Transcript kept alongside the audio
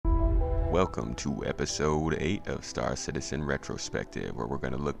Welcome to episode 8 of Star Citizen Retrospective, where we're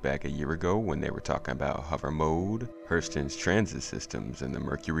going to look back a year ago when they were talking about hover mode, Hurston's transit systems, and the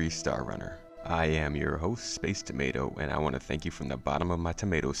Mercury Star Runner. I am your host, Space Tomato, and I want to thank you from the bottom of my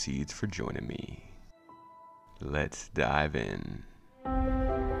tomato seeds for joining me. Let's dive in.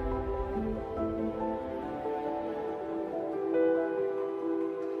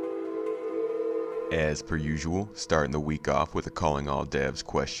 As per usual, starting the week off with a calling all devs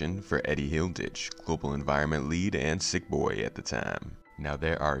question for Eddie Hilditch, Global Environment Lead and Sick Boy at the time. Now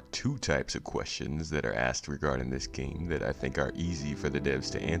there are two types of questions that are asked regarding this game that I think are easy for the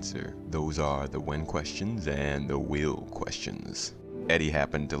devs to answer. Those are the when questions and the will questions. Eddie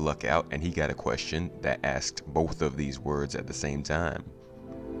happened to luck out and he got a question that asked both of these words at the same time.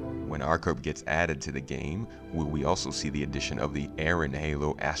 When ARCORP gets added to the game, will we also see the addition of the Aaron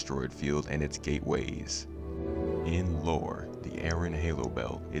Halo asteroid field and its gateways? In lore, the Aaron Halo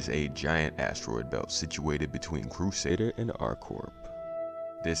belt is a giant asteroid belt situated between Crusader and ARCORP.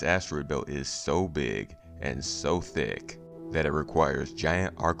 This asteroid belt is so big and so thick that it requires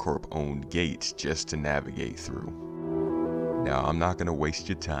giant ARCORP-owned gates just to navigate through. Now, I'm not going to waste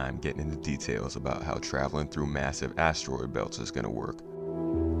your time getting into details about how traveling through massive asteroid belts is going to work.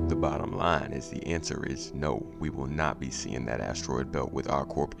 The bottom line is the answer is no, we will not be seeing that asteroid belt with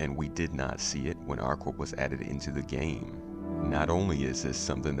ARCORP, and we did not see it when ARCORP was added into the game. Not only is this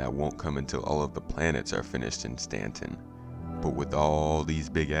something that won't come until all of the planets are finished in Stanton, but with all these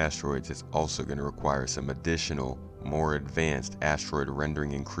big asteroids, it's also going to require some additional, more advanced asteroid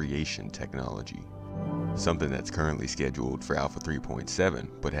rendering and creation technology. Something that's currently scheduled for Alpha 3.7,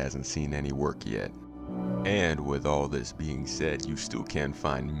 but hasn't seen any work yet. And with all this being said, you still can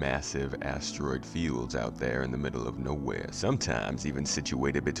find massive asteroid fields out there in the middle of nowhere, sometimes even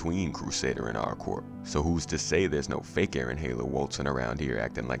situated between Crusader and ARCORP. So who's to say there's no fake Aaron Halo waltzing around here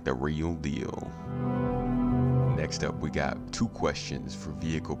acting like the real deal? Next up, we got two questions for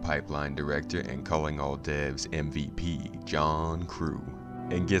Vehicle Pipeline Director and Calling All Devs MVP, John Crew.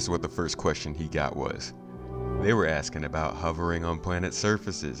 And guess what the first question he got was? They were asking about hovering on planet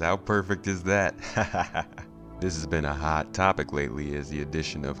surfaces. How perfect is that? This has been a hot topic lately as the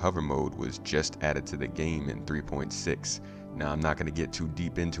addition of hover mode was just added to the game in 3.6. Now I'm not going to get too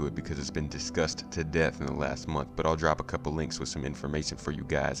deep into it because it's been discussed to death in the last month, but I'll drop a couple links with some information for you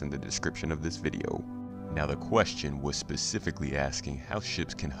guys in the description of this video. Now the question was specifically asking how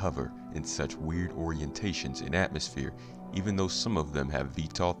ships can hover in such weird orientations in atmosphere, even though some of them have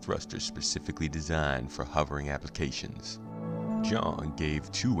VTOL thrusters specifically designed for hovering applications. John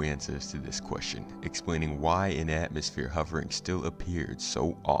gave two answers to this question, explaining why in atmosphere hovering still appeared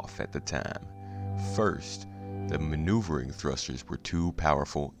so off at the time. First, the maneuvering thrusters were too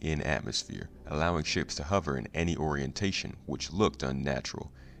powerful in atmosphere, allowing ships to hover in any orientation, which looked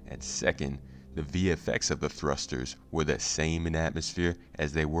unnatural. And second, the VFX of the thrusters were the same in atmosphere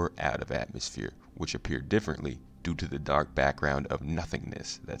as they were out of atmosphere, which appeared differently due to the dark background of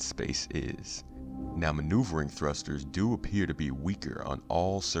nothingness that space is. Now, maneuvering thrusters do appear to be weaker on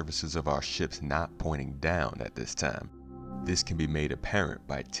all surfaces of our ships not pointing down at this time. This can be made apparent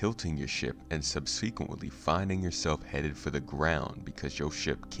by tilting your ship and subsequently finding yourself headed for the ground because your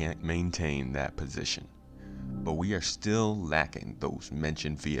ship can't maintain that position. But we are still lacking those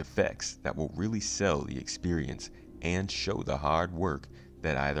mentioned VFX that will really sell the experience and show the hard work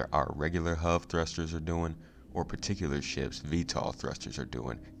that either our regular HUV thrusters are doing or particular ships' VTOL thrusters are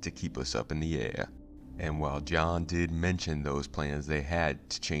doing to keep us up in the air. And while John did mention those plans they had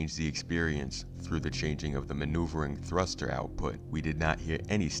to change the experience through the changing of the maneuvering thruster output, we did not hear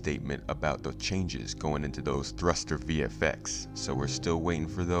any statement about the changes going into those thruster VFX, so we're still waiting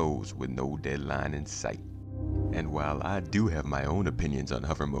for those with no deadline in sight. And while I do have my own opinions on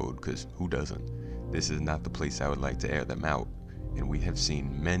hover mode, cause who doesn't, this is not the place I would like to air them out, and we have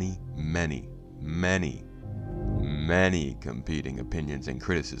seen many competing opinions and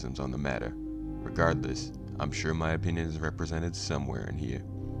criticisms on the matter. Regardless, I'm sure my opinion is represented somewhere in here.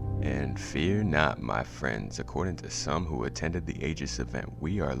 And fear not, my friends, according to some who attended the Aegis event,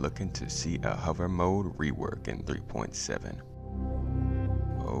 we are looking to see a hover mode rework in 3.7.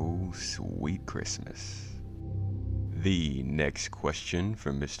 Oh, sweet Christmas. The next question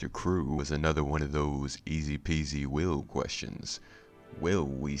from Mr. Crew was another one of those easy peasy will questions. Will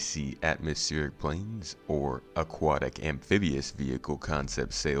we see atmospheric planes or aquatic amphibious vehicle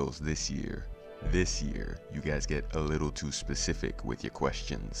concept sales this year? This year, you guys get a little too specific with your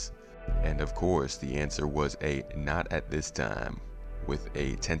questions. And of course, the answer was a not at this time, with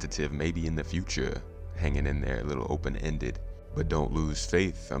a tentative maybe in the future hanging in there, a little open-ended. But don't lose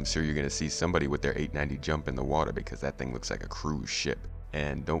faith. I'm sure you're going to see somebody with their 890 jump in the water because that thing looks like a cruise ship.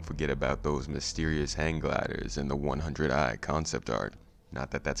 And don't forget about those mysterious hang gliders and the 100i concept art.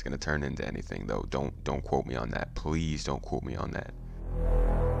 Not that that's going to turn into anything though. Don't quote me on that. Please don't quote me on that.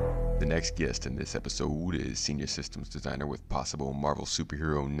 The next guest in this episode is senior systems designer with possible Marvel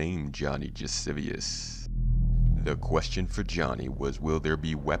superhero name Johnny Gisevius. The question for Johnny was, will there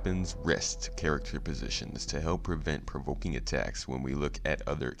be weapons rest character positions to help prevent provoking attacks when we look at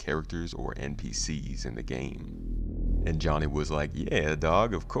other characters or NPCs in the game? And Johnny was like, yeah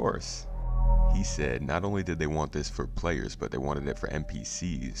dog, of course. He said not only did they want this for players, but they wanted it for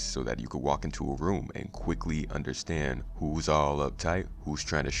NPCs so that you could walk into a room and quickly understand who's all uptight, who's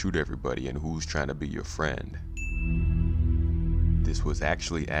trying to shoot everybody, and who's trying to be your friend. This was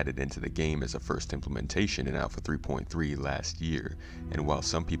actually added into the game as a first implementation in Alpha 3.3 last year, and while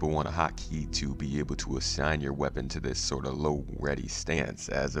some people want a hotkey to be able to assign your weapon to this sort of low ready stance,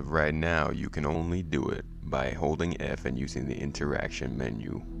 as of right now you can only do it by holding F and using the interaction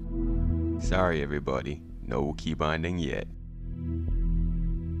menu. Sorry everybody, no key binding yet.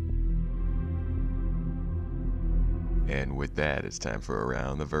 And with that, it's time for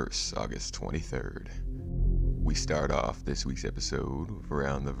Around the Verse, August 23rd. We start off this week's episode of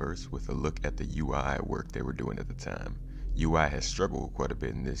Around the Verse with a look at the UI work they were doing at the time. UI has struggled quite a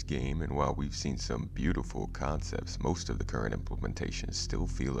bit in this game, and while we've seen some beautiful concepts, most of the current implementations still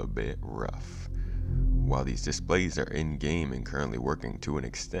feel a bit rough. While these displays are in-game and currently working to an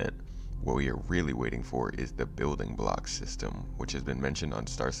extent, what we are really waiting for is the building block system, which has been mentioned on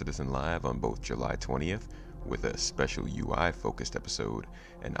Star Citizen Live on both July 20th with a special UI focused episode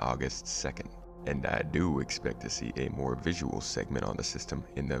and August 2nd. And I do expect to see a more visual segment on the system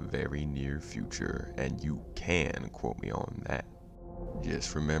in the very near future, and you can quote me on that.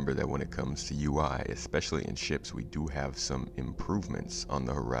 Just remember that when it comes to UI, especially in ships, we do have some improvements on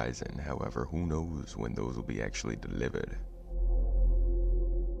the horizon. However, who knows when those will be actually delivered.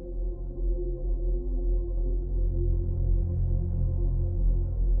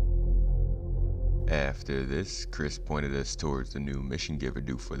 After this, Chris pointed us towards the new mission giver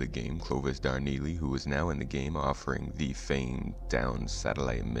due for the game, Clovis Darneely, who is now in the game offering the famed down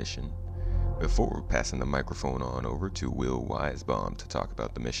satellite mission, before passing the microphone on over to Will Weisbaum to talk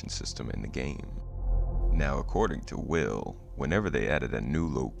about the mission system in the game. Now, according to Will, whenever they added a new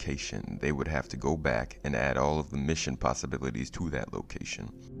location, they would have to go back and add all of the mission possibilities to that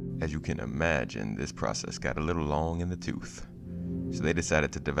location. As you can imagine, this process got a little long in the tooth. So they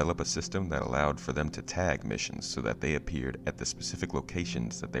decided to develop a system that allowed for them to tag missions so that they appeared at the specific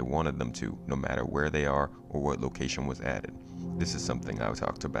locations that they wanted them to, no matter where they are or what location was added. This is something I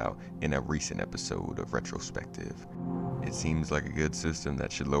talked about in a recent episode of Retrospective. It seems like a good system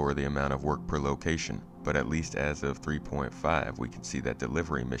that should lower the amount of work per location, but at least as of 3.5 we can see that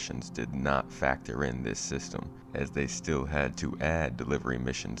delivery missions did not factor in this system, as they still had to add delivery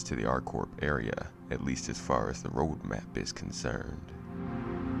missions to the ArcCorp area, at least as far as the roadmap is concerned.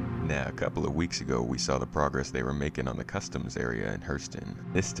 Now, a couple of weeks ago we saw the progress they were making on the customs area in Hurston.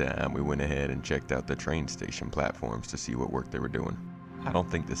 This time we went ahead and checked out the train station platforms to see what work they were doing. I don't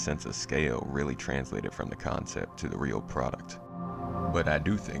think the sense of scale really translated from the concept to the real product. But I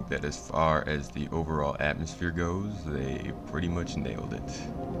do think that as far as the overall atmosphere goes, they pretty much nailed it.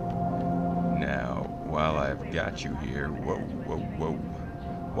 Now, while I've got you here,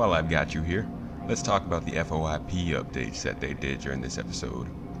 while I've got you here, let's talk about the FOIP updates that they did during this episode.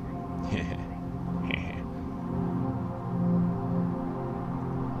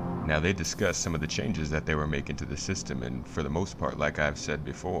 Now, they discussed some of the changes that they were making to the system, and for the most part, like I've said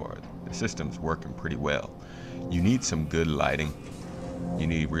before, the system's working pretty well. You need some good lighting. You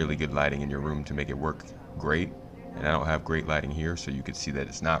need really good lighting in your room to make it work great, and I don't have great lighting here, so you can see that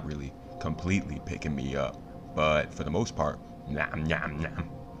it's not really completely picking me up. But for the most part,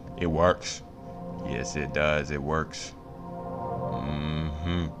 it works. Yes, it does. It works.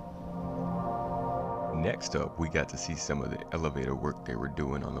 Next up, we got to see some of the elevator work they were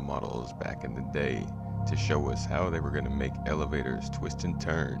doing on the models back in the day to show us how they were going to make elevators twist and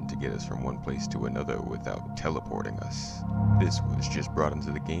turn to get us from one place to another without teleporting us. This was just brought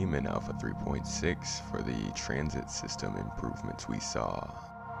into the game in Alpha 3.6 for the transit system improvements we saw.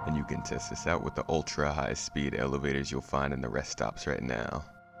 And you can test this out with the ultra high speed elevators you'll find in the rest stops right now.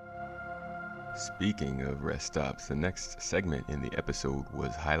 Speaking of rest stops, the next segment in the episode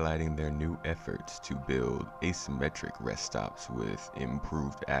was highlighting their new efforts to build asymmetric rest stops with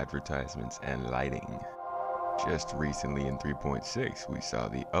improved advertisements and lighting. Just recently in 3.6, we saw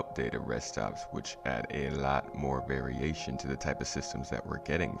the updated rest stops, which add a lot more variation to the type of systems that we're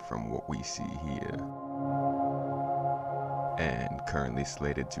getting from what we see here. And currently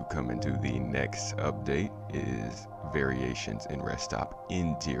slated to come into the next update is variations in rest stop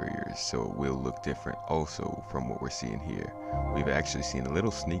interiors, so it will look different also from what we're seeing here. We've actually seen a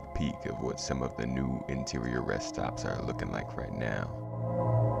little sneak peek of what some of the new interior rest stops are looking like right now.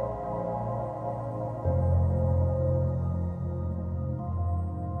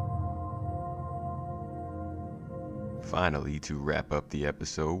 Finally, to wrap up the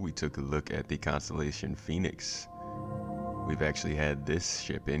episode, we took a look at the constellation Phoenix. We've actually had this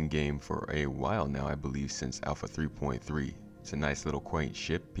ship in-game for a while now, I believe since Alpha 3.3. It's a nice little quaint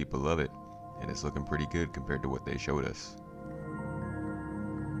ship, people love it, and it's looking pretty good compared to what they showed us.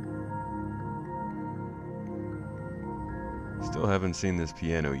 Still haven't seen this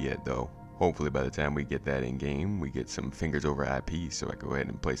piano yet though. Hopefully by the time we get that in-game, we get some fingers over IP so I can go ahead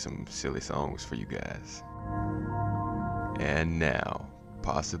and play some silly songs for you guys. And now,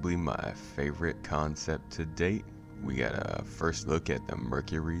 possibly my favorite concept to date, we got a first look at the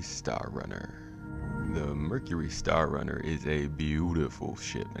Mercury Star Runner. The Mercury Star Runner is a beautiful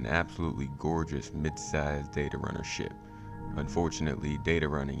ship, an absolutely gorgeous mid-sized data runner ship. Unfortunately, data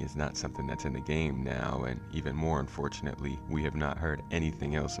running is not something that's in the game now, and even more unfortunately, we have not heard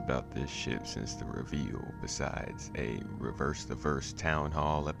anything else about this ship since the reveal, besides a Reverse the Verse Town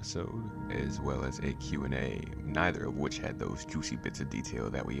Hall episode, as well as a Q&A, neither of which had those juicy bits of detail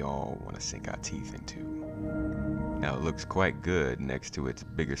that we all want to sink our teeth into. Now it looks quite good next to its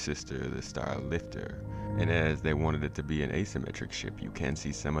bigger sister, the Star Lifter, and as they wanted it to be an asymmetric ship, you can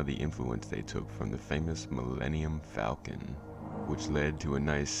see some of the influence they took from the famous Millennium Falcon, which led to a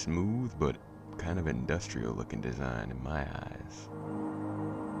nice smooth but kind of industrial looking design in my eyes.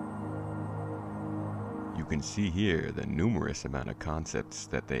 You can see here the numerous amount of concepts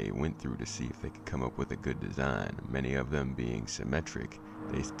that they went through to see if they could come up with a good design, many of them being symmetric.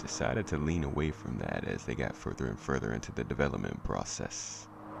 They decided to lean away from that as they got further and further into the development process.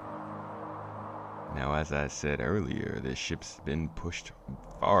 Now, as I said earlier, this ship's been pushed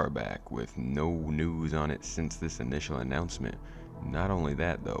far back with no news on it since this initial announcement. Not only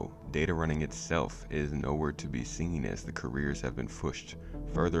that though, data running itself is nowhere to be seen as the careers have been pushed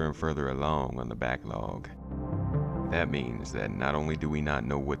further and further along on the backlog. That means that not only do we not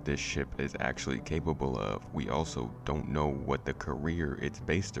know what this ship is actually capable of, we also don't know what the career it's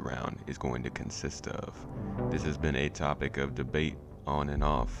based around is going to consist of. This has been a topic of debate on and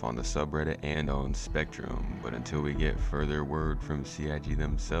off on the subreddit and on Spectrum, but until we get further word from CIG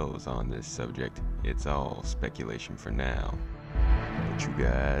themselves on this subject, it's all speculation for now. But you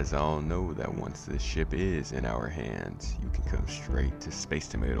guys all know that once this ship is in our hands, you can come straight to Space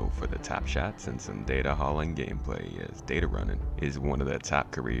Tomato for the top shots and some data hauling gameplay, as data running is one of the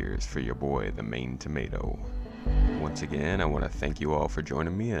top careers for your boy, the main tomato. Once again, I want to thank you all for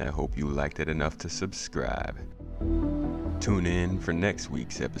joining me, and I hope you liked it enough to subscribe. Tune in for next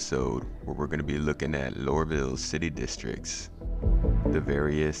week's episode, where we're going to be looking at Lorville's city districts, the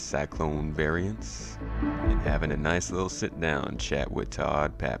various cyclone variants, and having a nice little sit down chat with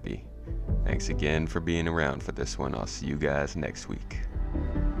Todd Pappy. Thanks again for being around for this one. I'll see you guys next week.